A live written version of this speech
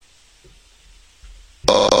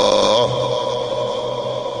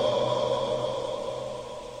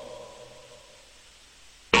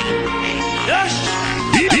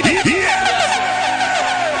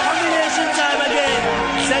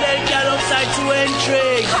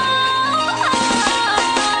entry.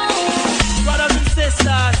 Brothers and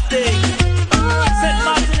sisters, thing. St.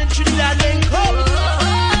 Martin and Trinidad link up.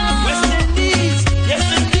 West Indies, yes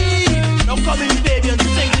indeed. Now come in, baby, and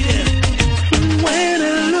sing it. When I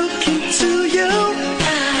look into your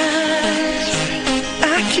eyes, I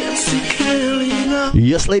can see clearly now.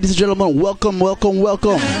 Yes, ladies and gentlemen, welcome.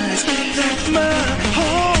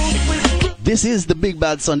 This is the Big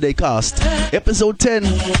Bad Sunday Cast, episode 10,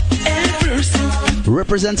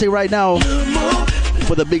 representing right now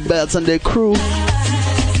for the Big Bad Sunday crew.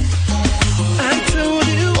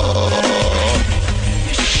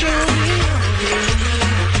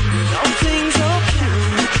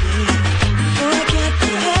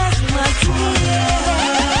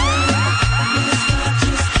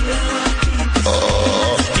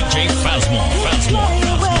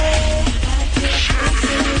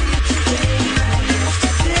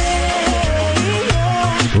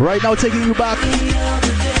 Right now, taking you back.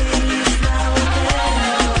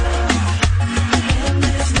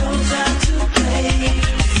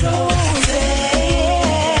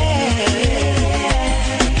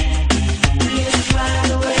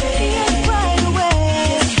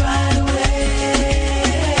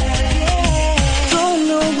 Don't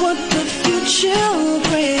know what the future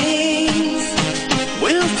brings.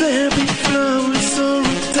 Will there be flowers or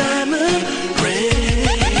a diamond ring?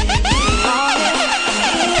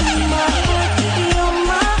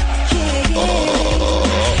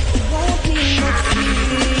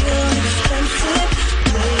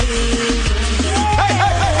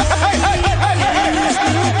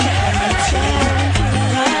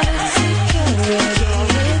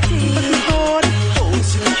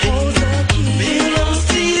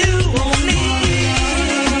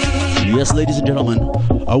 Yes, ladies and gentlemen,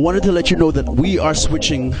 I wanted to let you know that we are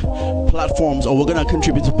switching platforms, or we're going to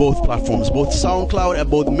contribute to both platforms, both SoundCloud and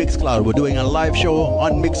both Mixcloud. We're doing a live show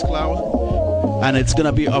on Mixcloud, and it's going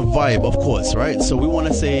to be a vibe, of course, right? So we want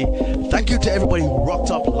to say thank you to everybody who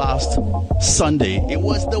rocked up last Sunday. It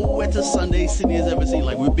was the wettest Sunday Sydney has ever seen.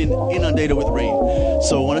 Like, we've been inundated with rain.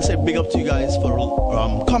 So I want to say big up to you guys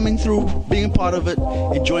for coming through, being part of it,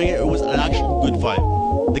 enjoying it. It was an actual good vibe.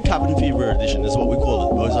 The Cabin Fever edition is what we call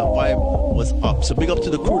it. It was a vibe, was up. So big up to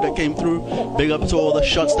the crew that came through. Big up to all the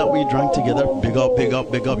shots that we drank together. Big up, big up,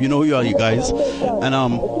 big up. You know who you are, you guys. And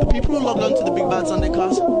the people who logged on to the Big Bad Sunday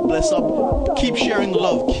Cast, bless up. Keep sharing the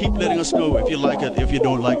love. Keep letting us know if you like it, if you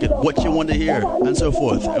don't like it, what you want to hear, and so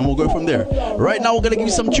forth. And we'll go from there. Right now, we're going to give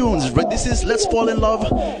you some tunes. This is Let's Fall in Love.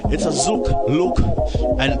 It's a Zook, Look,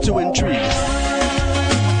 and 2 and 3.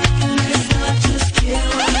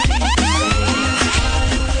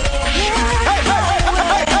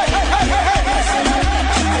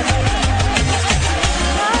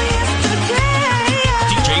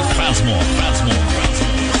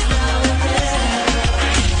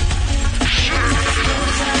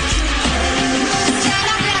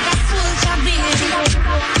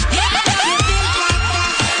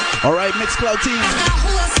 All right, Mixcloud team.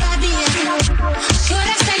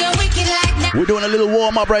 We're doing a little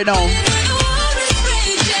warm up right now.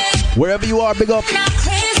 Wherever you are, big up.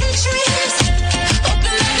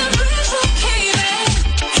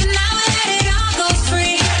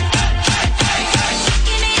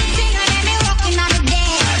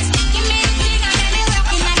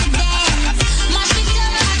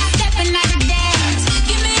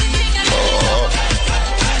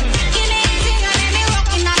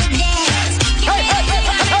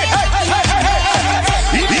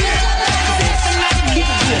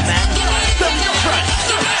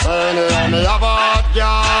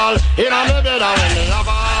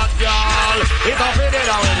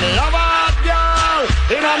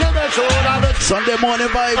 Sunday morning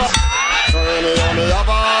vibes.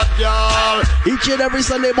 Each and every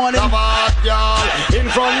Sunday morning. In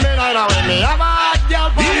front me night when me have a girl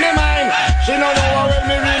from me mind. She know when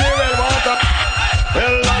me really well about her.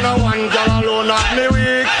 Well, I know one girl alone at me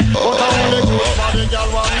weak, but I only go over the girl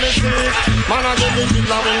want me sick. Man, I give the kid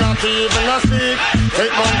loving not even a stick.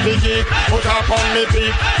 Take on the kick, put her on me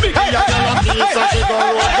peak. Big girl a teeth so she go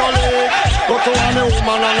road go lick. Go to a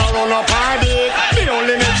woman and I run up her dick. Me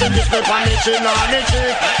only make she kiss me on me chin or me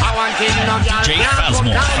cheek. I want him no girl can't come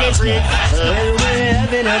down me freak. Well, we're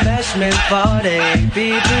having a bashment party.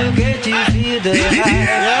 People get to feel the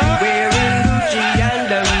hype. Wearing Gucci and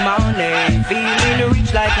the money. Feeling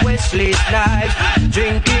rich like Wesley Snipes.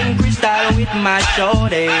 Drinking crystal with my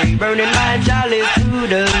shorty. Burning my chalice through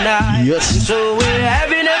the night. Yes. So we're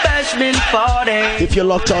having a bashment bashment party. If you're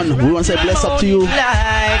locked on, we want to say bless up to you.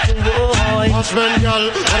 Bashment, girl,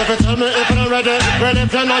 what if you tell me if you're ready? Well,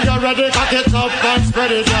 if you know you're ready, cock it up and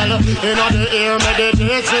spread it, girl. In the ear,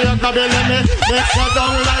 meditate, so you can be let me mix you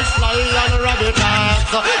down like fly and rabbit ass.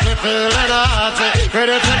 Me feeling hearty,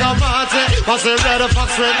 ready to go party. Cause the red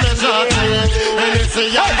fox with me shorty. And it's a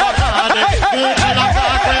young party, people are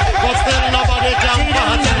cocky, but still nobody can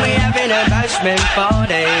party. We having a bashment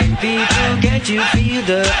party. People, can't you feel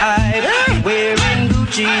the hype? Wearing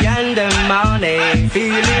Gucci and the money,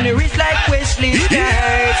 feeling rich like Wesley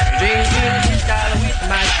Snipes. Drinking crystal with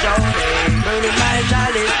my shorty, burning my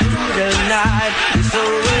chalice through the night. So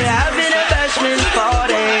we're having a bashment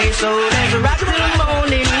party. So let's rock till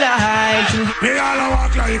morning light. Me all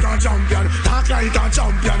walk like a champion, talk like a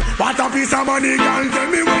champion. What a piece of money, girl, tell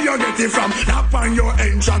me where you get it from. Knock on your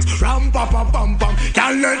entrance, ram pa pa pam pam.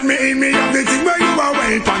 Can't let me in, me have the thing where you are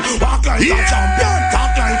waiting. Walk like a champion,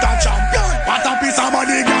 talk like a champion. What a piece of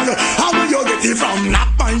money, girl, how will you get it from? Knock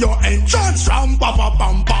on your entrance, ram pa pa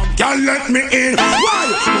pam pam. Can't let me in.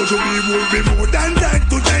 Why? But we would be more than that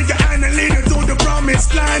to take your hand and lead you to the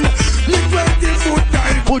promised land. Live 20-foot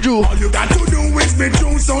dive. Would you? All you got to do is be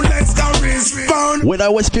true, so let's go respond. When I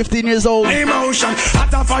was 15 years old, Emotion,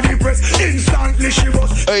 hotter for the press. Instantly she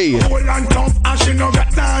was hey, cold and tough, and she no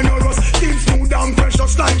got none of us. Skin smooth and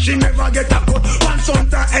precious like she never get a cut. Once on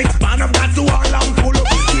to expand, I've got to all and pull up.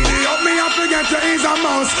 Giddy up, me up to get to is a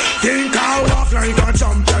mouse. Think I walk like a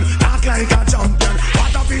champion, talk like a champion.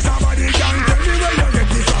 What a piece of body, can tell me where you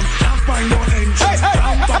get it from. Can't find no entrance,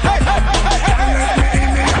 ramp up, can't let me in,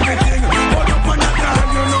 me everything. Put up on that line,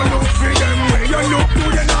 you know look for them way. You look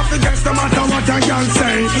good enough against no matter what I can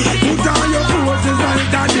say. Put on your clothes, it's like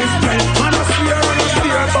that display. Man, I steer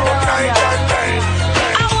about night and day.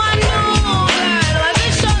 I want no girl, I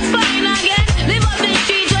wish so fine again. Live up the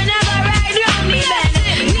street whenever I ride round the bend.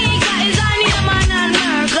 Nika is on your man and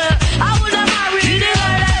Merkel. I would have married the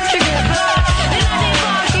girl I'm trickle. In the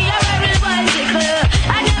party, I ride with bicycle.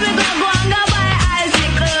 I never go and go buy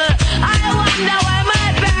icicle. I wonder why my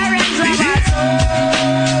parents were so.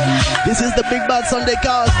 this is the Big Bad Sunday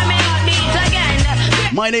cast. Why me not beat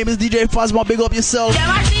again? My name is DJ Phasma. Big up yourself. Them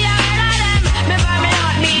I see a red of them. Me why me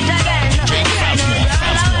not beat again? Yeah, no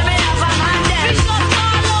girl, I will be up for my them. Fish cut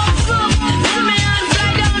all up soup. Pull me and fly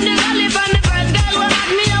down the gully from the first girl who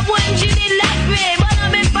knocked me up when she did left me. But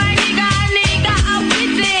I'm in fine nigga up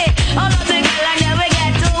with me. All of the girl I never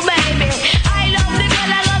get to, baby. I love the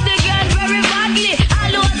girl, I love the girl very badly.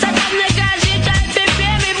 I lose that I'm the girl, she tried to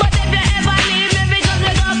pay me. But if you ever leave me, because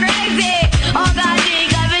we go crazy. Oh God,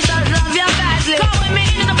 nigga, we just love you badly. Come with me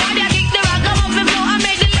in the party, I kick the rock, I'm off the floor, I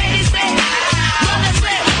make the ladies say, brother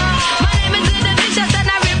say, my name is Little Vicious and I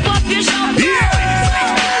rip up your show. Come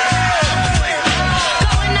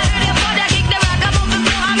when I hear the party, I kick the rock, I'm off the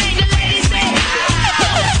floor, I make the ladies say,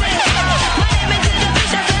 brother say, my name is Little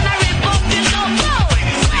Vicious and I rip up your show.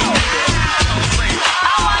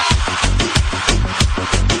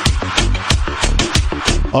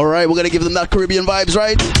 All right, we're gonna give them that Caribbean vibes,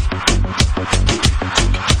 right?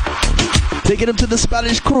 Taking them to the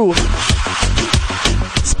Spanish crew.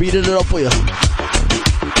 Speeding it up for you.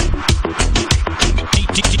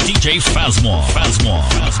 DJ Phasma.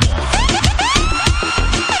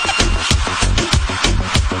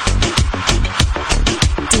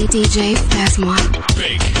 DJ Phasma.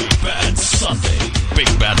 Big Bad Sunday. Big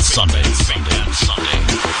Bad Sunday. Big Bad Sunday.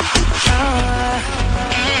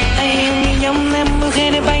 Hay un millón de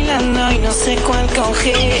mujeres bailando y no sé cuál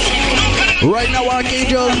coger. Right now,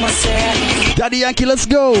 Archangel. Daddy Yankee, let's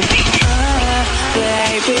go. Baby,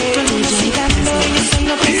 tú necesitando y yo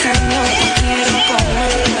solo pensando que quiero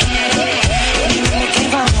comer. Dime qué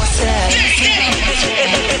vamos a hacer.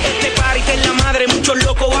 Este party que es la madre, muchos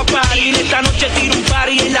locos a parir. Esta noche tiro un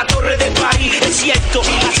party en la torre de París. Es cierto,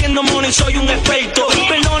 haciendo money soy un experto.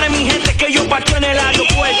 Perdone mi gente que yo parto en el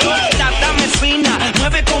aeropuerto. La dame fina,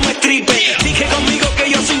 mueve como stripper. Dije conmigo que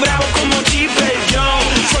yo soy bravo como Chipper. Yo,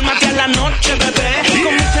 fórmate a la noche, bebé.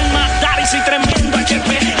 Con Mr. Madari soy tremendo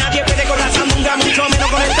HP. Nadie puede con la sandunga, mucho menos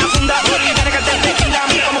con esta funda. Tienes que te tequila a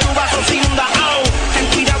mí como tu vaso sin hunda. Oh, ten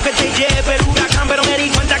cuidado que te lleve el huracán, pero me di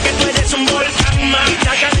cuenta que tú eres un volcán, man.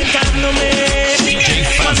 Está calentándome.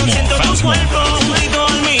 Cuando siento tu cuerpo unido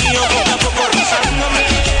al mío, poco a poco rozándome.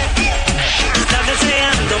 Estás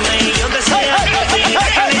deseándome y yo deseándote. Está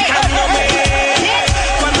calentándome.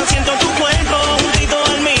 Cuando siento tu cuerpo unido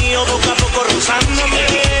al mío, poco a poco rozándome.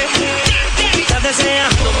 Estás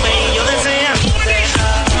deseándome y yo deseándote.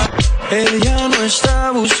 Ella no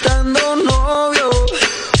está buscando novio.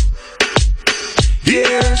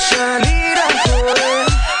 Quiere salir a joder.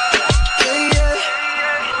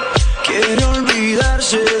 Quiere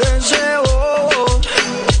olvidarse de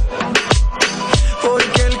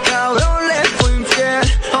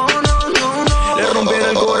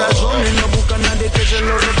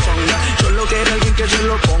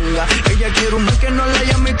tenga. Ella quiere un man que no la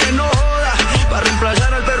llame y que no joda, para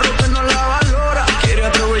reemplazar al perro que no la valora. Quiere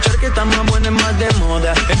aprovechar que está más buena y más de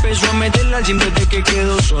moda. Empezó a meterla al simple de que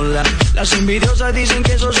quedó sola. Las envidiosas dicen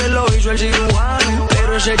que eso se lo hizo el cirujano,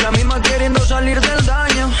 pero es ella misma queriendo salir del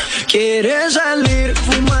daño. Quiere salir,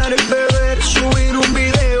 fumar, beber, subir un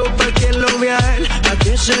video para que lo vea él, para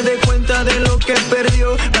que se dé cuenta de lo que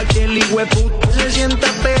perdió, para que el hijueputa se sienta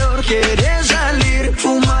peor. Quiere salir,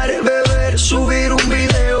 fumar, beber, subir un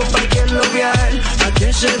video para que lo vea él, para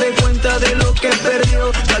que se dé cuenta de lo que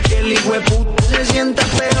perdió, para que el hijueputa se sienta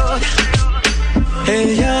peor.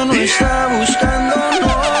 Ella no está buscando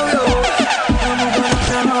novio,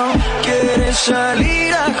 no quiere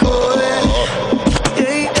salir a joder,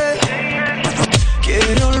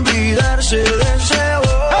 quiere olvidarse de ese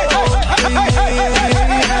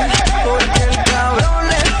porque el cabrón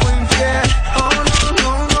le fue infiel. Oh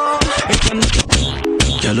no.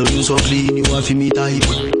 Girl, you so clean, you want for me type.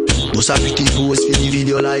 Just a pretty pose for the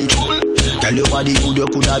video light. Tell your body good, you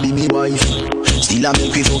coulda be me wife. Still a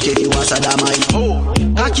make me fuck if you want sodomite. Oh,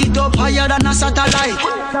 cock it up higher than a satellite.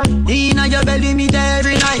 Inna your belly, me there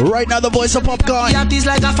every night. Right now, the voice of Popcorn. That is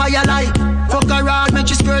like a firelight. Fuck around, make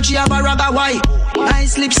you squirt, she have a ragga white.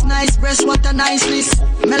 Nice lips, nice breasts, what a niceness.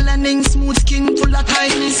 Melanin, smooth skin, full of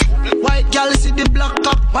tightness. White girl see the black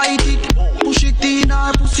cock, bite it. Push it in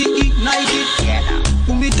her pussy, ignite it.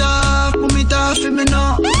 Boom it off, for me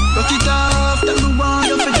now. Rock it off, tell me want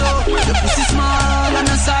you for dough. Your pussy small and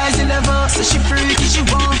a size 11. So she freaky, she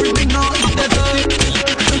want for me now.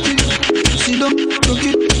 Rock it, sit down, rock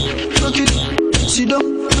it, rock it. Sit down,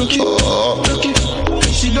 rock it, rock it.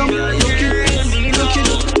 Sit down, rock it, rock it.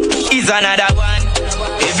 Is another one.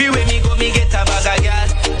 Everywhere me go, me get a bag of girl.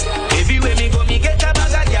 Everywhere me go, me get a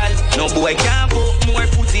bag of girl. No boy can put more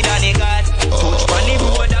pussy than a god. Touch on the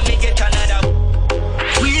road and me get another.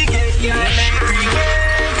 We get girl like we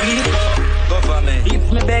go for me. If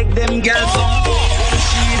me beg them girls some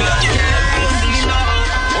she not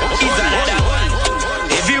is another one.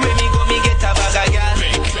 Everywhere me go, me get a bag of girl.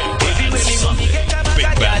 Everywhere me go, me get a bag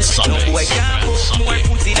of girl. No boy can put more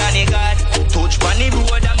pussy than a god. Touch on the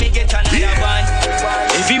road and me get another one.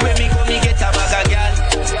 Everywhere me go, me get a bag of girl.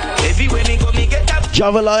 Everywhere me go, me get a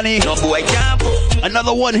Javelani. No boy can put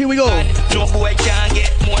another one, here we go. No boy can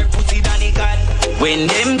get more pussy than a god. When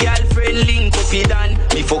them girlfriend link up it on,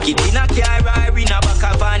 me fuck it in a car or in a back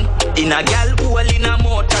of van. In a gal hole in a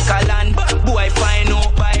motor calan. Boy find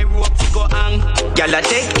out by rope to go hang. Gal a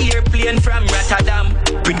take airplane from Rotterdam.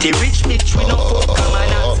 Pretty rich bitch we no fuck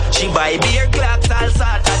common. She buy beer clocks all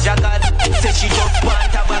sort of jacket. Say she just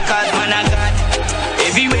want a back as man a god.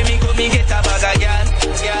 Everywhere me go me get a bag of gal.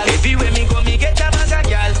 Everywhere me go me get a bag of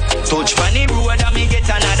gal. Touch on the road and me get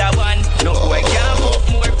another one. No boy can fuck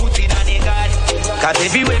more pussy than a god. Cause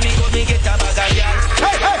everywhere me go me get a bag of gal.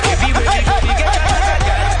 Everywhere me go me get a bag of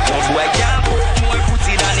gal. No boy can put more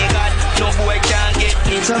pussy than a god. No boy can get.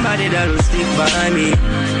 Need somebody that will stick by me.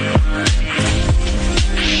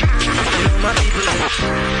 You know my people.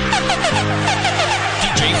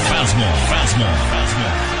 DJ Phasmore.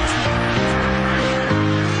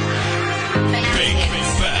 Big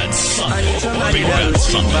Bad Sunday. Big Bad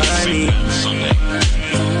Sunday.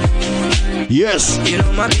 Yes. You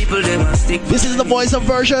know my people, they must stick. This is the voice of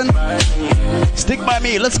version. Stick by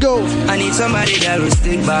me, let's go. I need somebody that will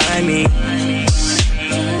stick by me.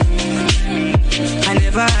 I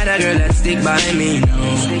never had a girl that stick by me.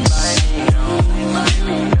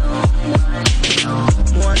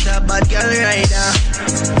 Want a bad girl right now.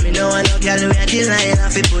 Me no want no girl with a designer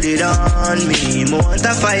fi put it on me. Me want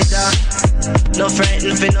a fighter, no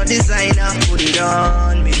frightened for no designer. Put it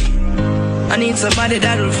on me. I need somebody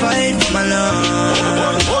that will fight for my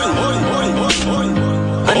love.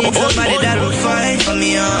 I need somebody that will fight for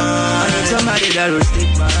me. I need somebody that will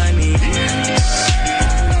stick by me.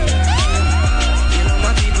 You know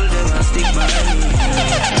my people, they will stick by me.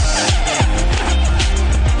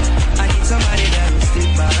 I need somebody that will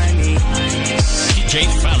stick by me.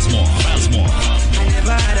 DJ Phasmore. I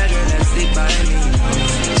never had a girl that stick by me.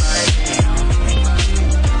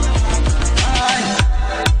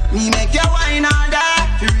 Me make you wine all day,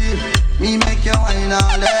 for real. Me make you wine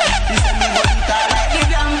all day. You say me go eat all like the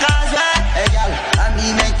young cause hey girl, and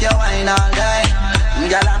me make you wine all day.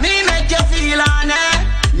 Girl, and me make you feel on it.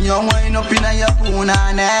 You wine up inna your poon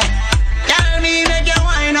on it. Girl, me make you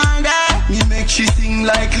wine all day. Me make she sing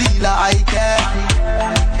like Lila Ike.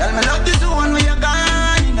 Girl, me love the zone where you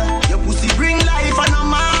gone. You know. Your pussy bring life and a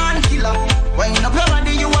man killer. Wine up your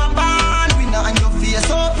body, you a born winner. And your face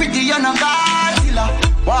so pretty, you're no Godzilla.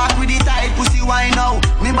 Walk with the tight pussy wine now.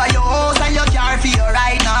 Me buy your house and your car for you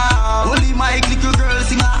right now. Only my little girl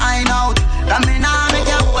sing a high note. That me nah make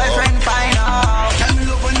your boy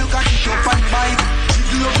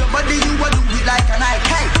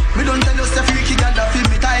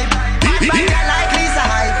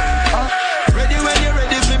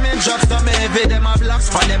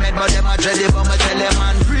them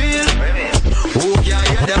unreal. Who can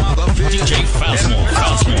hear them a go feel? DJ Fastmore.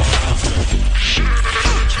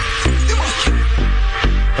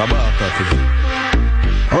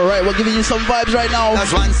 Alright, we're giving you some vibes right now.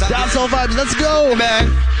 Dancehall vibes, let's go. Man.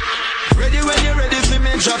 Ready when you're ready for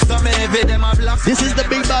me, drop some heavy, them a block. This is the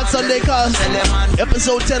Big Bad Sunday cast.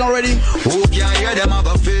 Episode 10 already. Who can hear them a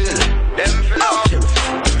go feel? Them feel.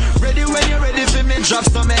 Ready when you're ready for me, drop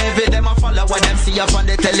some heavy, them a follow what them see up on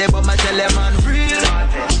the telly, but my tell them unreal.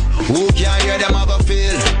 Who can hear them a go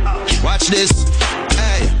feel? Watch this.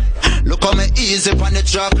 Hey. Look how me easy on the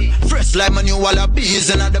track. Fresh like my new wall of bees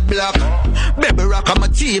in the block. Baby rock on my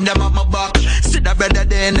team, them on my back. See the brother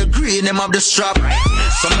there in the green, them of the strap.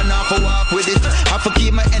 Some man have to walk with it. Have to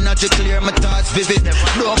keep my energy clear, my thoughts vivid.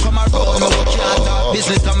 Don't come around me, we can't talk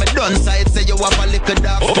business. I'm a done side, say you have a little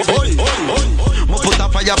dark spirit. Me put a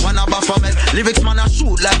fire on a Baphomet. Lyrics man a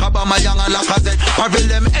shoot like Obama, young and like a Z. Parvel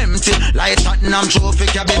them empty, like Tottenham trophy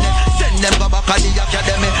cabinet. Send them go back at the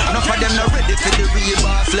academy. Enough of them not ready for the real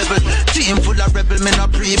boss level. Team full of rebel, me no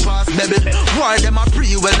pre-pass, baby. War them a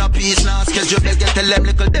pre-well, no peace, now schedule. They get tell them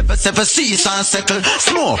little devils, ever cease and settle.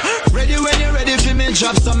 Smoke. Ready when you're ready for me,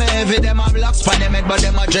 drop some heavy. Them a black span them head, but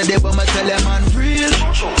them a dready, but me tell them unreal.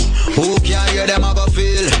 Who can hear them a go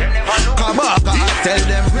feel? Come back, I tell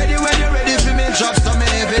them. Ready when you're ready for me, drop some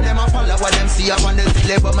heavy. Them a follow what them see up on the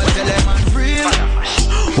telly, but me tell them unreal.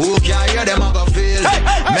 Who can hear them a go feel?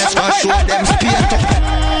 Make us show them speed.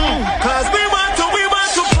 Cause we want to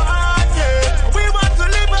party. We want to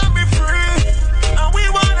live and be free. And we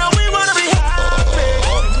wanna be happy.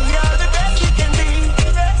 We are the best we can be.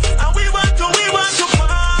 And we want to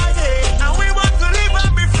party. And we want to live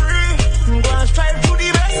and be free. Go and strive to the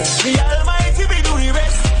best. The Almighty we do the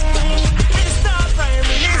best. Mr. Prime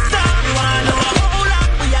Minister, we wanna know how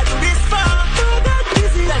long we are do this for. So that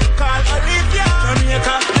busy and call Olivia.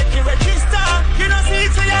 Jamaica, make you register. You know see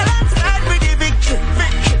so your landslide with the victory.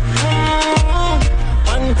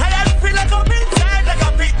 I feel like I'm inside, like a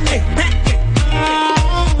picnic.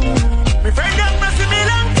 My friend them must see me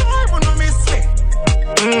long time, but no miss me.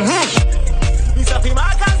 It's a few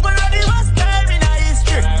markers, but not the worst time in our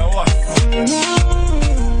history.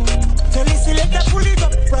 So listen, let that pull it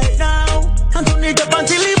up right now. And turn it up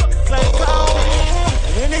until it bucks like cow.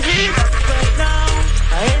 Energy up right now.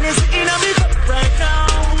 Energy in a me cup right now.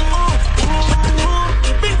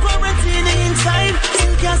 Big quarantine inside.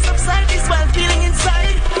 Still can't subside this while feeling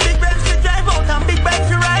inside. Big bells to drive out and big bags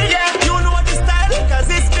to ride. Yeah, you know the style, cause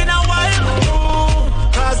it's been a while.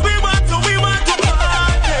 Cause we want to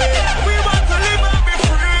party. We want to live and be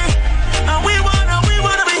free. And we wanna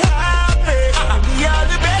be happy. We are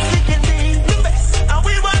the best we can be. And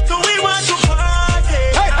we want to party.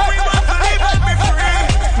 And we want to live and be free.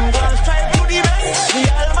 Go and strive to the best. The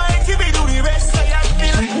Almighty we do the rest. So I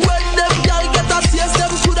feel when them guys get a taste,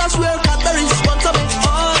 them could have swear that the response of it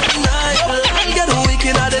all night. I'll get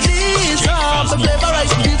wicked at the knees. My flavor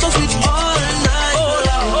rice feel so sweet all night.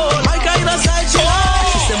 My kind of side she like.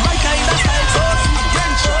 She said my kind of side so sweet.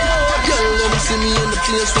 Girl, let me see me in the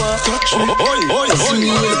place where touch me. See me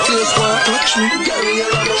in the place where touch me. Girl, you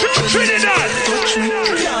Trinidad. Touch me.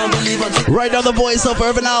 Can't believe it. Right now the voice of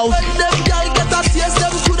Urban House. When them guys get a taste,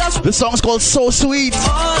 them could have The song's called So Sweet.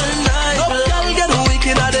 all night. Girl, get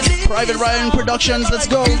wicked at the knees. Private Ryan Productions, let's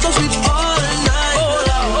go. Feel so sweet all night.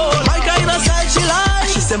 My kind of style she like.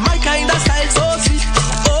 She said my kind of style so sweet.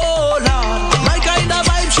 Oh Lord, my kind of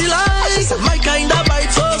vibe she like. She said my kind of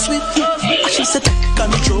vibe so sweet. She said take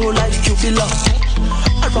control like you belong.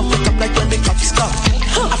 I rough it up like when the cops stop.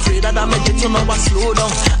 Afraid that I make it to know I slow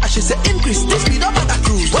down. And she said increase the speed up at the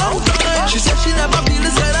cruise. She said she never feel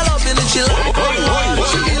this kind of love feeling she like.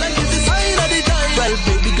 She feel like it's the sign of the time. Well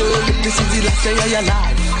baby girl, if this is the last day of your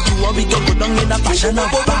life, you want me to go down in a passion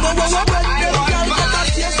of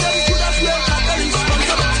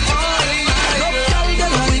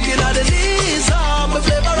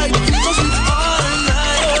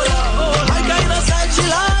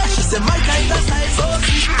my kind of style so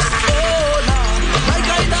sweet. Oh Lord, my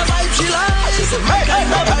kind of vibe she like. She said my kind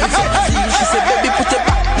of vibe so sweet. She said baby put it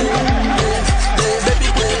back there, baby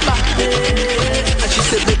put it back there. And she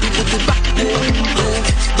said baby put it back there,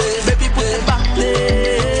 baby put it back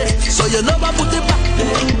there. So you know I put it back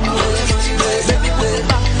there, baby put it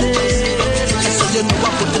back there. So you know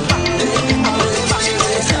I put it back there, I put it back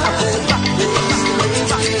there, I put it back there,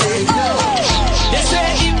 back there. They say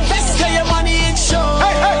invest your money in show.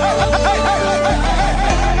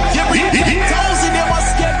 Thousand you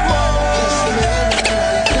must get more.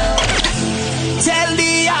 Tell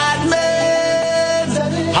the hard man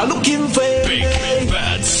I'm looking for Big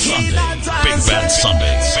Bad Sunday. Big Bad Sunday.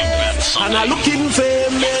 Big Bad Sunday. and I'm looking for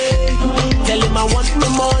me. Tell him him I want my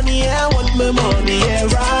money, I want my money, yeah,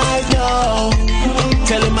 right now.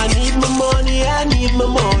 Tell him I need my money, I need my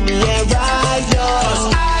money, yeah, right now.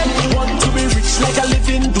 'Cause I want to be rich like I live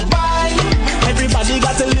in Dubai. Everybody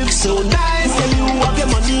got to live so nice. Can you have your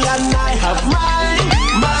money and I have mine,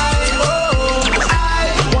 mine, oh. I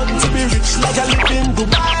want to be rich like I live in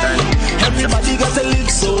Dubai. Everybody got to live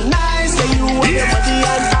so nice. Can you have your money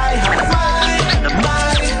and I have mine,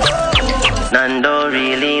 mine, oh. None don't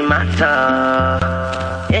really matter.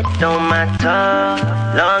 It don't matter.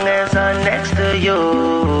 Long as I'm next to you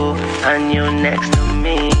and you next to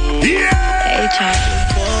me. Hey, Charlie.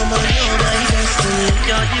 Woman, you're my destiny.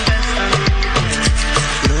 You're the best of me.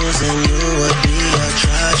 Losing you would be a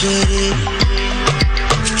tragedy.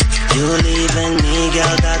 You leaving me,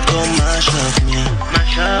 girl, that go mash up me.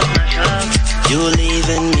 Mash up, mash up. You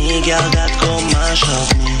leaving me, girl, that go mash up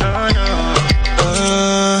me. No, no.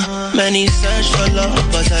 Many search for love,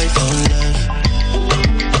 but I found love.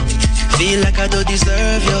 Feel like I don't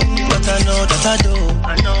deserve you, but I know that I do.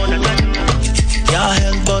 I know that I do. Your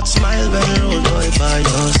help but smile when road boy by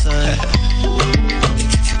your side.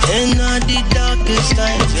 In all the darkest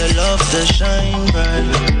times, your love to shine bright.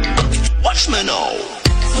 Watch me now.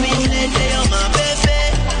 Sweet lady, you're my baby.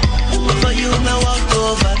 For you, my walk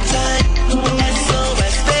over time.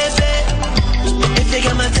 SOS, baby. If you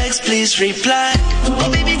get my text, please reply. Oh,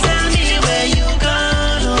 baby, tell me where you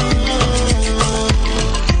gone.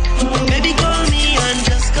 Baby, call me and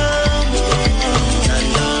just come home. And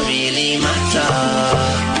don't really matter.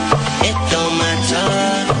 It don't matter.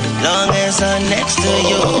 Long as I'm next to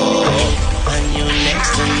you and you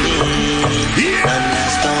next to me. And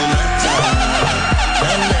that's don't matter.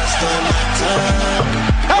 And that's don't matter.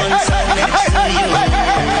 Once I'm next to you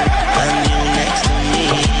and you next to me.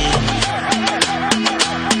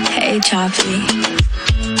 Hey, Choppy.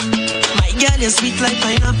 My girl, you're sweet like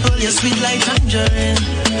pineapple, you're sweet like tangerine.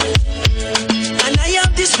 And I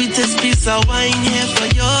have the sweetest piece of wine here for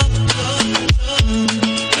you.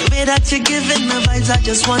 The way that you're giving my vibes, I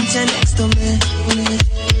just want you next to me.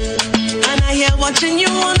 And I hear watching you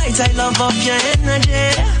all night, I love off your energy.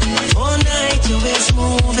 All night, your waist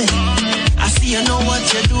moving. I see you know what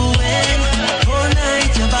you're doing. All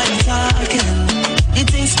night, your body talking. You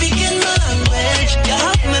think speaking my language, you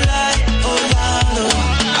have me like, oh Lord, oh.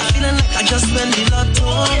 I'm feeling like I just went the lotto.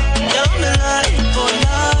 You have me like, oh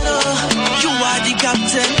Lord, oh. You are the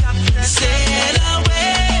captain, sail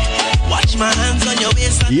away. Watch my hands on your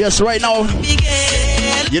waist. Yes, right now,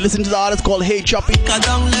 you listen to the artist called Hey Choppy.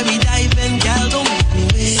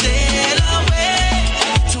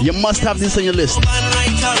 You must have this on your list.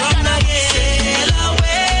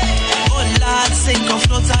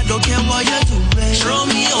 I don't care what you do, throw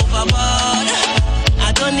me overboard.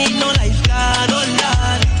 I don't need no lifeguard, oh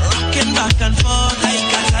Lord. Rocking back and forth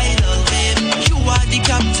like a tidal wave. You are the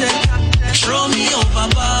captain, throw me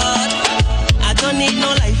overboard. I don't need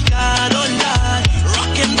no lifeguard, oh Lord.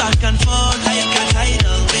 Rocking back and forth like a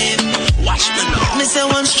tidal wave. Watch me now. Me say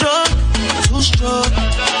one stroke, two stroke,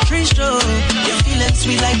 three stroke. You're feeling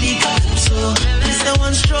sweet like the calypso. Me say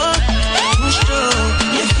one stroke, two stroke.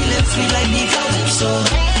 You're feeling sweet like the calypso.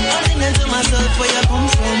 I'm thinking to myself where you come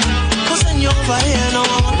from. Cause when you're over here, no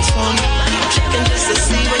one wants fun. Keep checking just to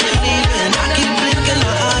see when you're leaving. I keep blinking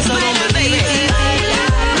my eyes, I don't believe it.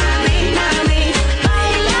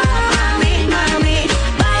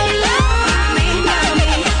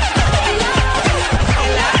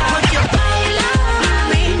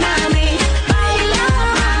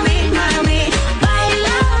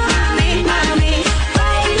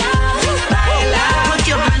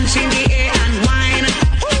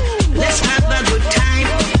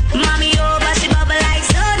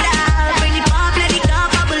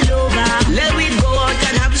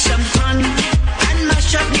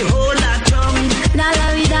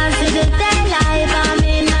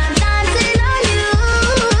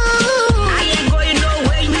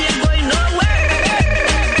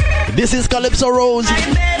 This is Calypso Rose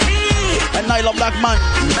and Nyla Blackman.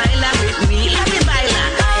 Baila with me, let me baila.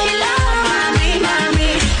 Baila, mami,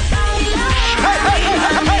 mami.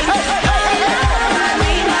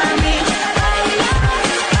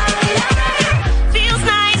 Feels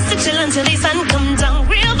nice to chill until the sun comes down.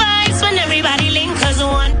 Real vibes when everybody link, cause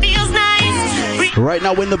one feels nice. Right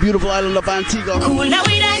now we're in the beautiful island of Antigua. Cool, now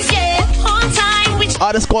we dance, yeah, on time.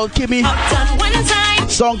 Artist called Kimmy.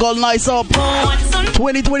 Song called Nice Up.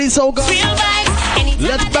 2020 so good.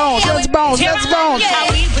 Let's bounce, let's bounce, let's bounce.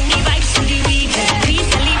 We bring the vibes to the weekend. We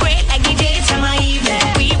celebrate like the daytime or evening.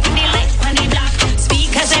 We bring the lights on the block.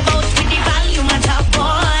 Speakers they both with the volume on top,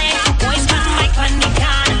 boy. Boys pan mic on the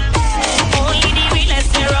can. Only the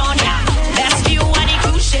realest around ya. Best view on the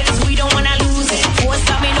cruise ships. We don't wanna lose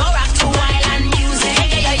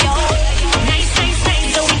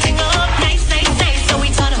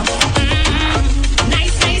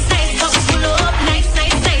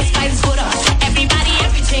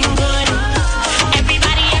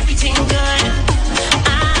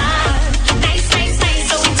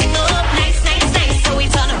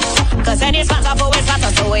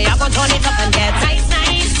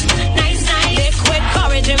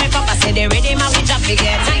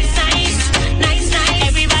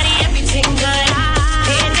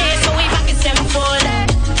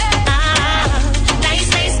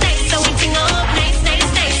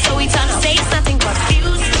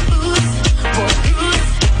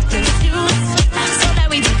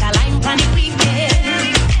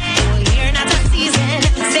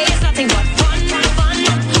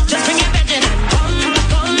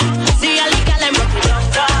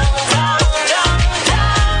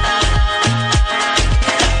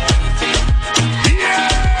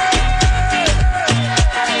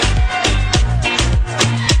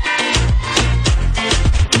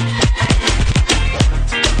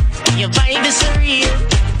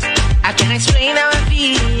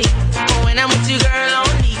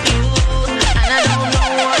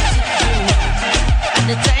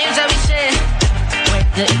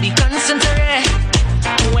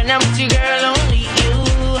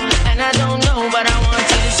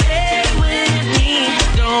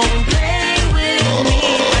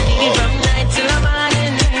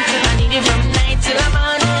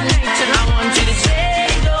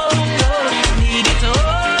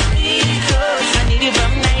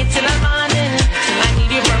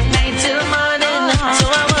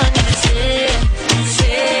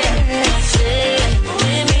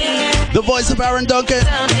voice of Aaron Duncan.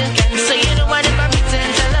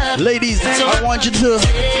 Ladies, I want you to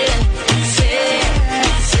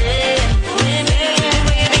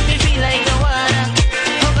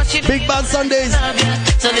Big Bad Sundays.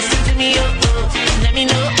 So listen to me, let me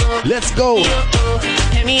know. Let's go. You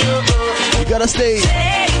gotta stay.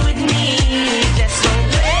 Stay with me, just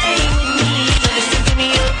don't play with me. So listen to me,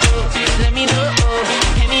 let me know.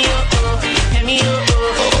 Let me know.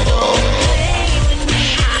 Stay with me,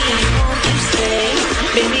 won't you stay?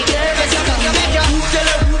 Baby girl, let's go.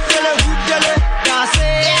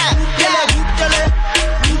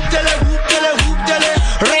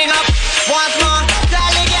 Ring up once more,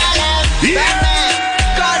 jolly girl.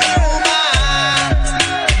 Call the Uber,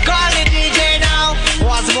 call the DJ now.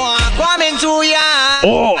 Once more, coming to ya.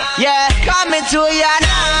 Oh, yeah, coming to ya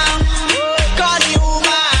now. Call the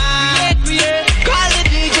Uber, call the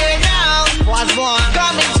DJ now. Once more,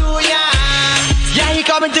 coming to ya. Yeah, he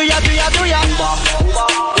coming to ya.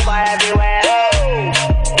 Uber everywhere.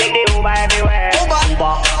 Take the Uber everywhere. Uber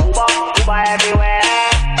everywhere.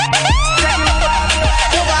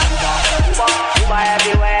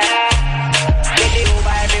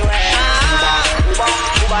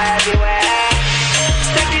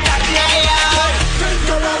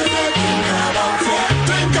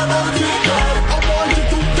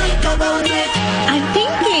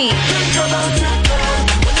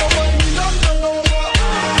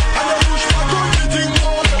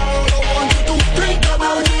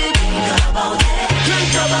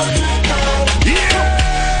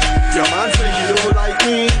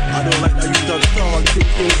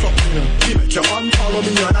 You unfollow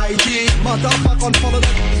me on IG, motherfucker unfollow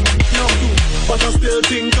that no do, but I still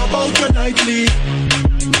think about you nightly.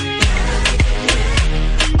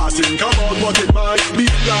 I think about what it might be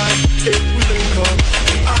like if we link up.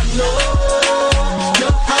 I know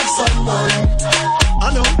you have someone,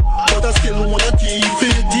 I know, but I still wanna keep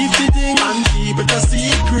it and keep it a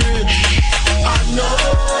secret. I know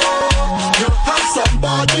you have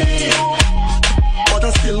somebody, but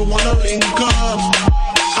I still wanna link up.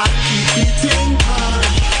 I keep it in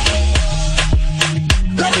touch.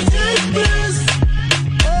 Let me take this.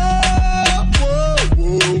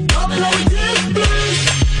 Come let me take this.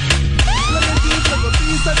 Let me give you a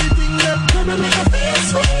piece of the thing that gonna make a face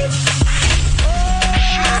switch.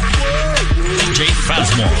 DJ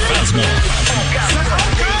Phasmor.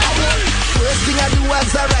 First thing I do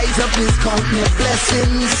as I rise up is count my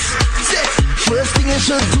blessings. First thing you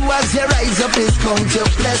should do as you rise up is count your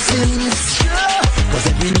blessings. Cause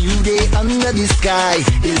every new day under the sky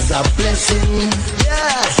is a blessing.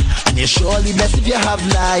 Yeah, and you're surely blessed if you have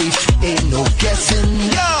life. Ain't no guessing.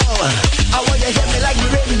 Yo, I want you to hear me like the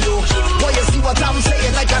radio. Want you see what I'm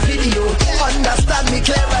saying like a video. Understand me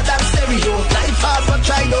clearer than stereo. Life hard but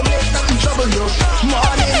try don't make nothing trouble you.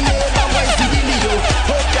 Morning, night, I'm waiting to give you.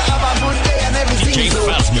 Hope you have a good day and everything's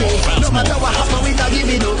okay. No matter what happens, we not give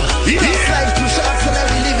it up. This life too short, so let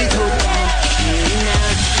me live it up.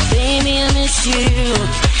 Baby, I miss you,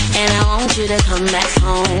 and I want you to come back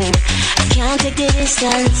home. I can't take the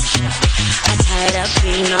distance. I'm tired of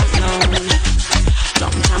being alone.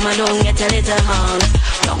 Long time I don't get a little hug.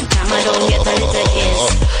 Long time I don't get a little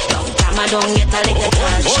kiss. Long time I don't get a little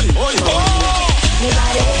touch.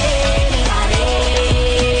 Nobody,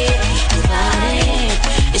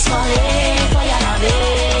 it's falling for your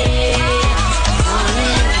loving.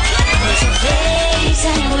 There's a place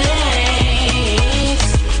anywhere.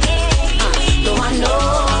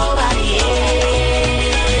 Nobody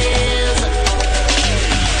else.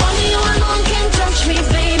 Only you alone can touch me,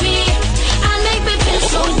 baby, and make me feel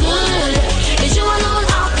so good. It's you alone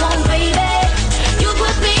I want, baby. You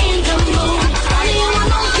put me in the mood. Only you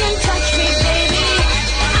alone can touch me, baby,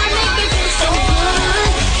 and make me feel so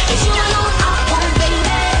good. It's you alone I want,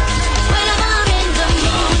 baby. Whenever I'm in the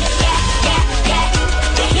mood, yeah, that.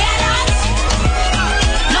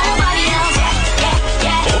 Nobody else, yeah.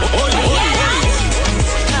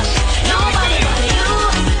 Nobody but you.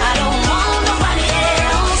 I don't want nobody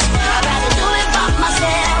else. I'd rather do it by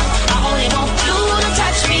myself. I only want you to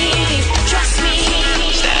touch me. Trust me.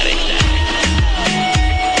 Static.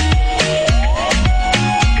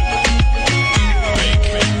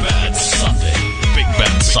 Big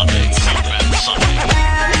Bad Sunday.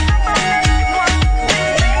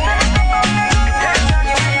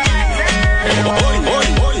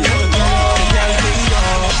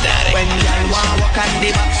 When y'all walk on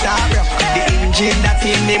the back start up, the engine that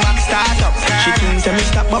in the back start up. She thinks me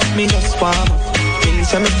stop up, me just warm up.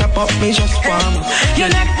 Thinks me stop up, me just warm up. Your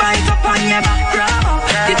neck bite up on your back grab up.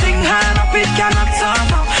 The thing hard up, it cannot stop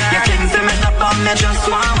up. Your things me stop up, me just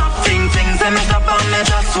warm up. Things me stop up, me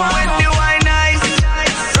just warm up. When the wine nice,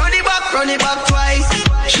 run the back, run it back twice.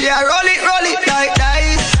 She a roll it like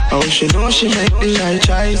dice. Oh, she know she make the right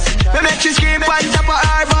choice. Me make she scream on top of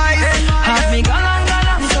her voice. Have me gone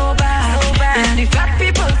so bad. And the fat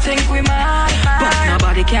people think we mad, but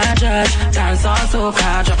nobody can judge. Dance on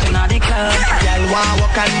soca, dropping on the club. Y'all want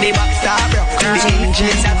walk on the back star, bro. The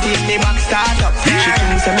engine that keep the back start up. She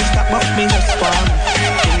thinks me stop up, me just farm.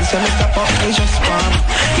 Thinks me stop up, me just farm.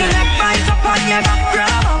 You neck right up on your back,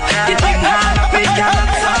 bravo. You think hard up, we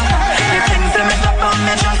can't stop. You think me stop up,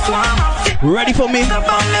 me just warm up. Ready for me?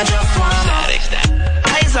 Stop up, me just warm up.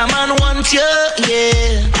 I's a man want you,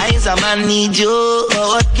 yeah. I's a man need you.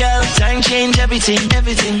 Oh, what girl? Time change everything,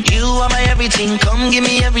 everything. You are my everything. Come give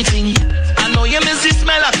me everything. I know you miss the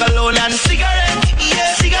smell of cologne and cigarette,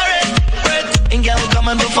 yeah, cigarette. Breath. And girl, come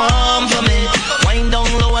and perform for me. Wind down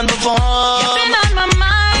low and perform. You've been on my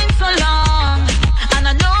mind so long, and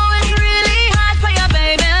I know it's really hard for you,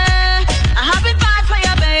 baby. I have been bad for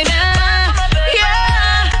you, baby.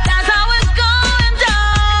 Yeah, that's how it's going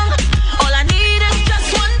down. All I need is just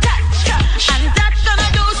one touch, and that's gonna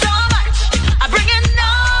do so much. I bring it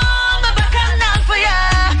down, the back and down for you.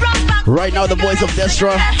 Right now, the voice of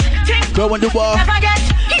Destra. Go and do bar.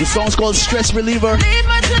 The song's called Stress Reliever. Leave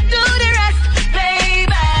me to do the rest,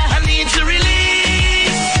 baby. I need to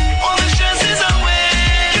release all the stresses away.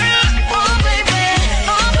 Oh baby,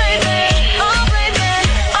 oh baby, oh baby,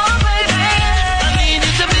 oh baby. I need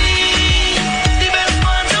you to be the best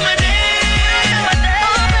part of my day.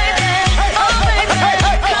 Oh baby, oh baby,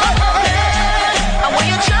 come on, baby. I want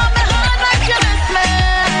you to chop me hard like you miss me.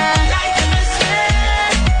 Like you miss me.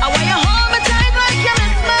 I want you hold me tight like you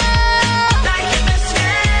miss me. Like you miss me.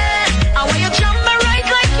 I want you jump me right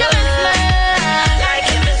like you miss me. Like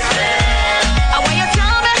you miss me. I want you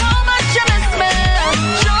tell me how much you miss me.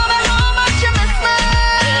 Show me how much you miss me.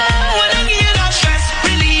 When I give you that stress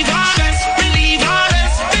reliever, stress reliever,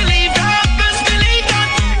 stress reliever, best believe that.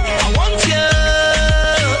 I want you.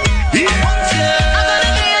 I want you. I'm gonna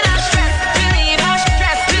give you that stress reliever,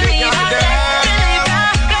 stress reliever, stress reliever,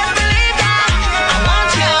 best believe that. I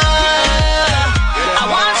want you. I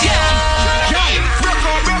want you.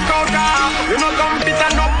 Broke out, you know come fit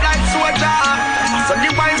and up like soda. So the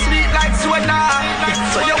wine sweet like soda.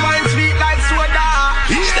 So your wine sweet like soda.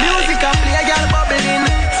 Music and play, girl bubbling.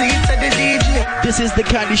 See it to the DJ. This is the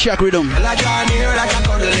Candy Shack rhythm. Girl I draw near like a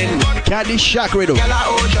cuddling. Candy Shack rhythm. Girl I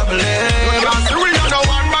hold your blade. We don't know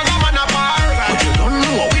one bag of man apart. But you don't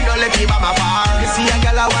know we don't let you by my bar. You see a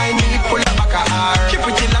girl a wine need pull up back a her. She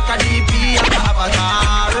pretty like a DP and a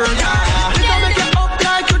avatar. Yeah. You don't make you up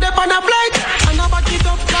like you dip on a flight. And I back it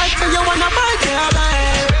up like so you wanna bite. Yeah,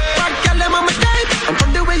 babe. Bad girl them on my type. And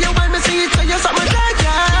from the way you want me see it so you suck my dick.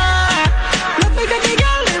 Yeah. Love me get the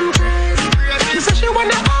girl them crazy. She say she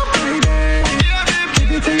wanna up baby.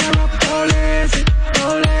 Give it to your up, don't lazy,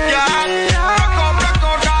 don't lazy.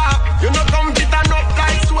 Broke out, you know come fit and up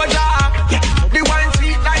like soda. The wine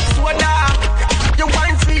sweet like soda. The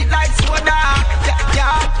wine sweet like soda.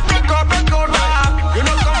 Yeah. Broke out, you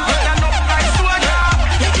know come fit and up like soda.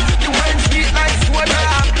 The wine sweet like soda.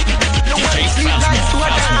 The wine sweet like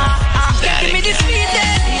soda. Give me the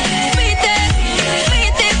sweetest, sweetest,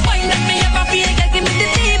 sweetest wine that me ever feel. Girl, give me the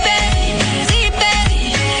deepest, deepest,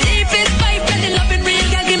 deepest vibe. Girl, the loving real.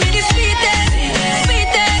 Girl, give me the sweetest,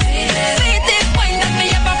 sweetest, sweetest wine that me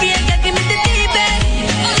ever feel. Girl, give me the deepest,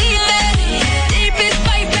 deepest, deepest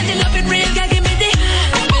vibe. Girl, the loving real. Girl, give me the.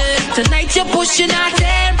 Tonight you're pushing our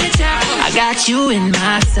temperature. I got you in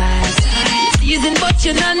my sights. Season, but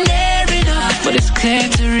you're not near enough. But it's clear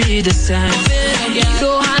to read the signs. You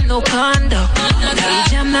don't have no conduct. You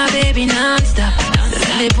jam my baby non-stop.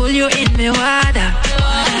 Let me pull you in me water.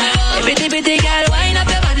 Baby, baby, girl, wind up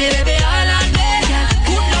your body, baby, all on there.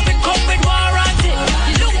 Good loving come with warranty.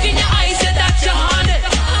 Look in your eyes, say that you're haunted.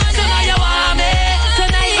 So now you want me.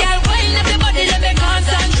 Tonight, girl, wind up your body, let me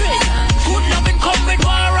concentrate. Good loving come with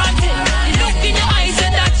warranty. Look in your eyes, say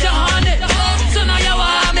that you're haunted. So now you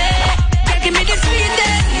want me. Girl, give me the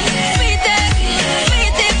sweetest, sweetest,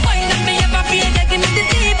 sweetest wine that me ever feel. Girl, give me the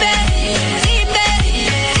deepest, deepest,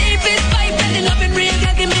 deepest vibe. Girl, the loving real.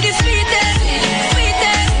 Girl, give me the sweetest,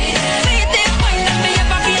 sweetest, sweetest wine that me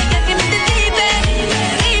ever feel. Girl, give me the deepest,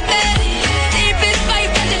 deepest, deepest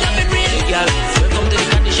vibe. Girl, the loving real. Girl, welcome to the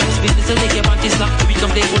conditions. Business to take your panties off. We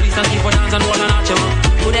come play police and keep on hands and wall and arch you.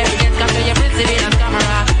 Put evidence, capture your principle and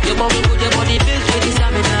camera. Your bubble good, your body built with the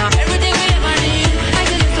stamina. Everything we ever need, I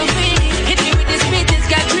tell you so freely. Hit me with the sweetest,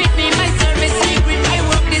 girl, treat me. My service secret, I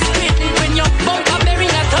work discreetly. When your bump up,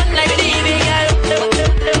 bearing a ton like baby, girl.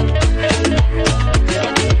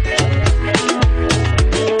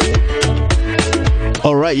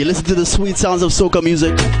 Alright, you listen to the sweet sounds of soca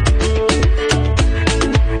music.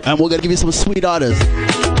 And we're gonna give you some sweet orders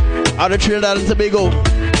out of Trinidad and Tobago.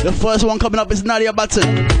 The first one coming up is Nadia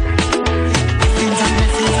Batson.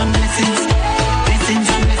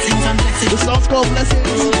 The song's called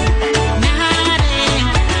Blessings.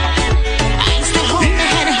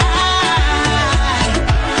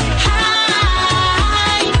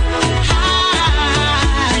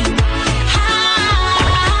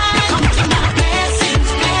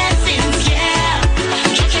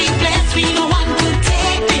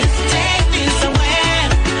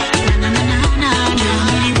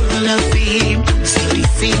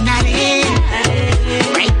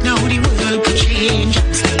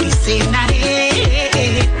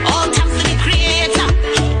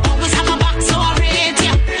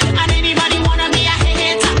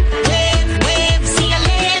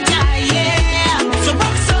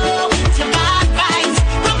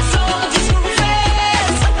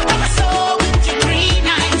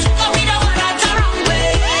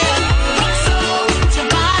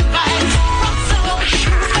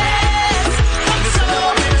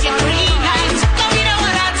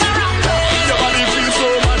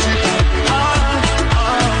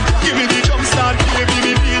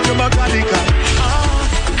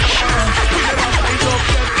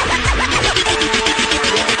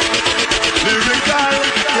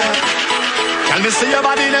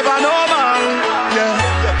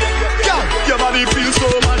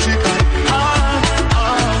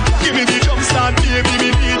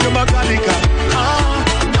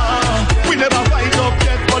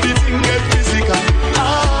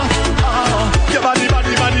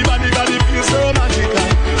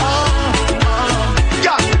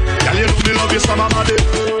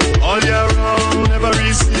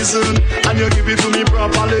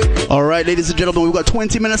 Alright, ladies and gentlemen, we've got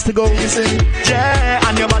 20 minutes to go. Yeah,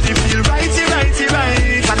 and your body feel righty, righty,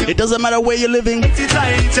 right. It doesn't matter where you're living. You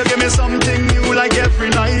give me something new like every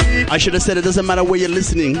night. I should have said it doesn't matter where you're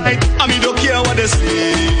listening. I mean, don't care what they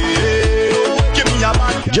say. Give me a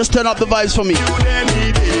man. Just turn up the vibes for me.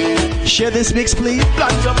 Share this mix, please.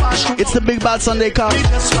 It's the Big Bad Sunday Car.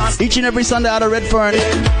 Each and every Sunday out of Redfern.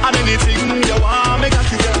 And anything you want, make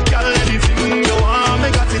it. Girl, anything you want,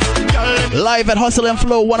 make it. Live at Hustle and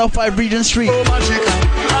Flow, 105 Regent Street.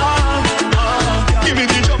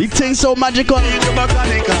 You think so magical? Yeah.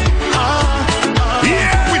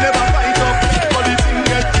 We never fight up, but the thing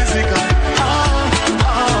get physical.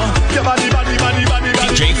 Your body.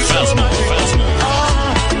 DJ Phasmo.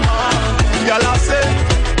 Y'all I say,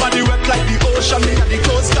 body wet like the ocean. Me at the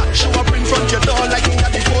coast that show up in front your door like me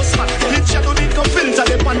at the postman. Bitch, you don't need no filter.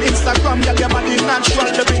 They on Instagram, y'all your body natural.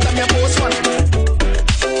 The bit of your postman.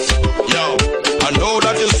 Yo, I know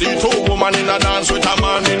that you see two women in a dance with a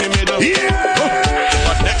man in the middle. Yeah.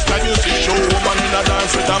 But next time you see two women in a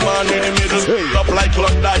dance with a man in the middle, up like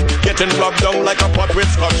Klondike, getting plugged down like a pot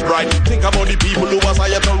with Scotch Brite. Think about the people who was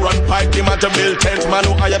hired to run pipe, the man to build tents, man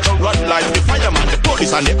who hired to run light, the fireman, the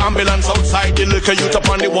police and the ambulance outside, the liquor youth up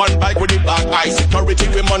on the one bike with the black eye. Security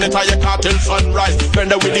we monitor your car till sunrise.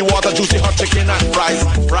 Vendor with the water, juicy hot chicken and fries.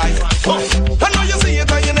 I know you see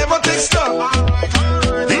it and you never take stuff.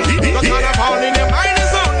 Cause what I found in your mind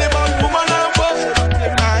is only about woman and buff.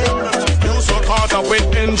 You so caught up with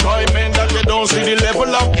enjoyment that you don't see the level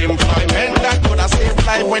of employment that could have saved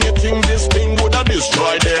life when you think this thing would have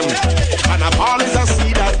destroyed them. And a ball is a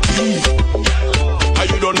seed that deep. And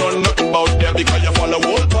you don't know nothing about them because you follow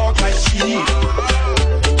old talk like sheep.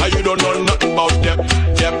 And you don't know nothing about them.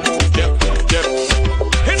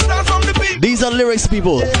 It starts from the beat. These are lyrics,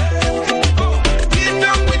 people.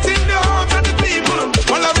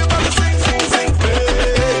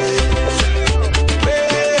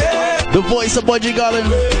 The voice of Budgie Garland.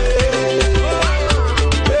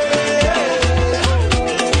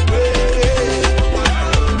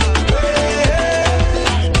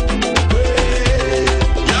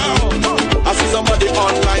 I see somebody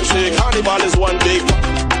online say carnival is one big.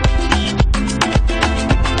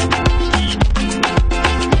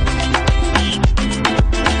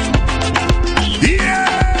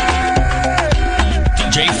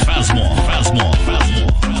 DJ Phasmo.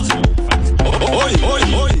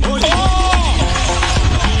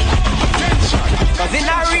 Cause in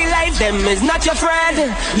our real life, them is not your friend.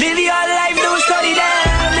 Live your life, don't study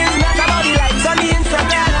them. It's not about the likes on the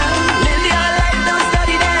Instagram. Live your life, don't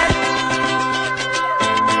study them.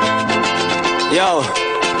 Yo,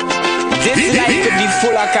 this life could be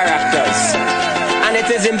full of characters, and it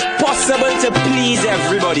is impossible to please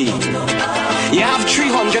everybody. You have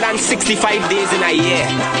 365 days in a year,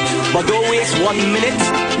 but don't waste 1 minute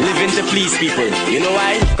living to please people. You know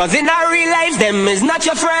why? Cause in our real life, them is not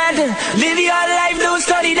your friend. Live your life, don't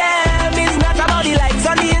study them. It's not about the likes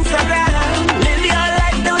on the Instagram. Live your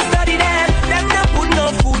life, don't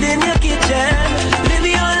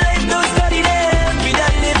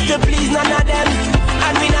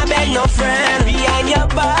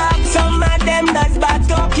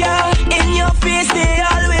back up, yeah. In your face, they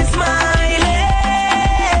always smiling.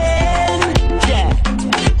 Yeah,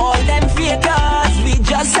 all them fakers, we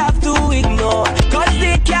just have to ignore, cause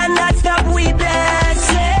they cannot stop we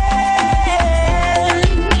blessing.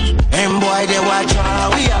 And boy, they watch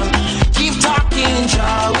how we are. Keep talking,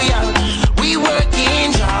 how we are. We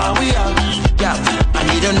working, how we are. Yeah, I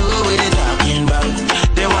need to know what they're talking about.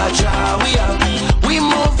 They watch how we are. We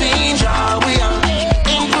moving, how we are.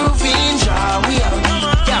 Improving, how we are.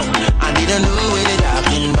 Yeah, I need to know what they're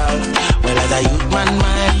talking about. Well, as a youth man,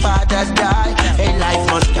 my father died. Hey, life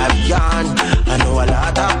must have gone. I know a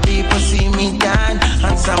lot of people see me down,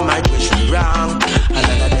 and some might wish me wrong. A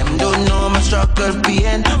lot of them don't know my struggle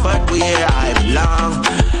pain, but where I belong.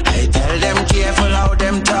 I tell them careful how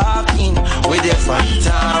them talking with their fun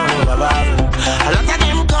town. A lot of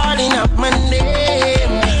them calling up my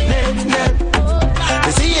name.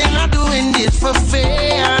 They say you're not doing this for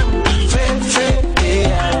fair.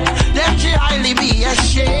 Them should highly be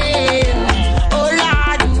ashamed. Oh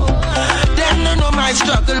Lord, them don't know my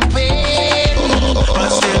struggle pain, but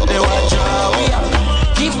still they watch how we are.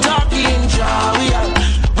 Keep talking, how we are.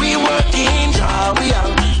 We working, how we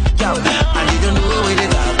are. Yo, I need to know what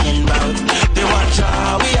they're talking about. They watch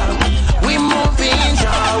how we are. We moving,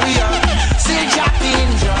 how we are. Still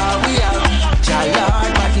chatting, how we are. Lord,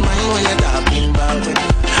 but mind what you're talking about.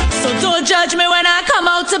 So don't judge me when I come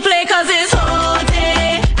out to play, cause it's whole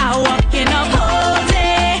day. I walking up whole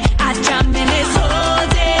day. I jamming this whole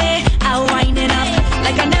day. I winding up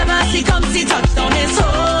like I never see come see touchdown this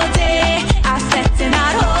whole day. I setting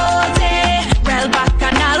out whole day. Rail back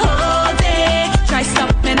and I'll whole day. Try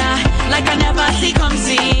stop me now like I never see come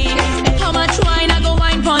see. How much wine I go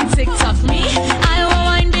wine pon TikTok me? I will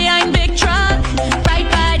wine behind big truck. Right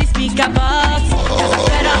by the speaker box. I'm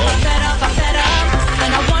fed up, I'm fed up, I'm fed up.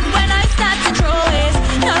 And I want when I start to throw it.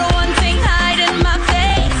 Not one thing hiding my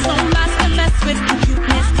face. No mask to mess with the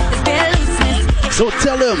cuteness. It's bare looseness. So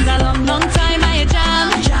tell him. It's a long, long time I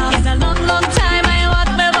jam. It's a long, long time I walk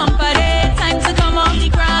my bumper day. Time to come off the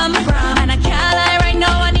gram. And I can't lie right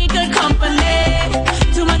now, I need good company.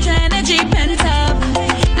 Too much energy pent up.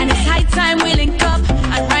 And it's high time we link up.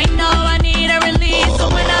 And right now I need a release. So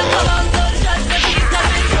when I come out, don't judge the beat,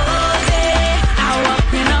 cause it's whole day. I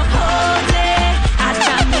walking up whole day. I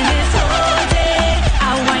jamming this whole day.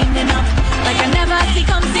 I winding up like I never see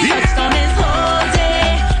come see touchdown this whole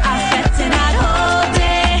day. I setting out whole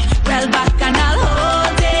day. Well back and I'll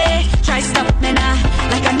whole day. Try stop me now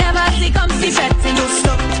like I never see come see setting. Don't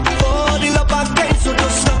stop for the love again, so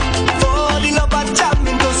don't stop for the love of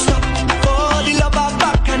jamming. Don't stop for the love of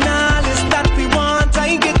bacchanal is that we want. I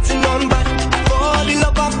ain't getting on bad for the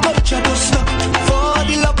love of culture. Don't stop for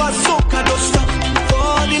the love of soca. Don't stop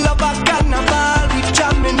for the love of carnival. We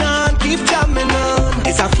jamming on, keep jamming on.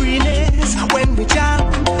 It's a freeness when we jam.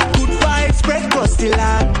 Good vibes spread across the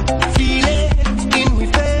land. Feel it in we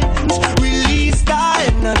veins. Release the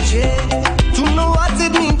energy to know what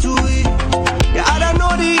it means to it. Yeah, I don't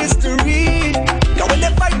know the history. Yeah, when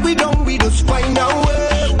they fight we don't, we just find our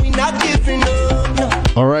way. We not giving up. No.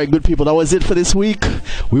 All right, good people. That was it for this week.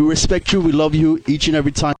 We respect you. We love you each and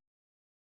every time.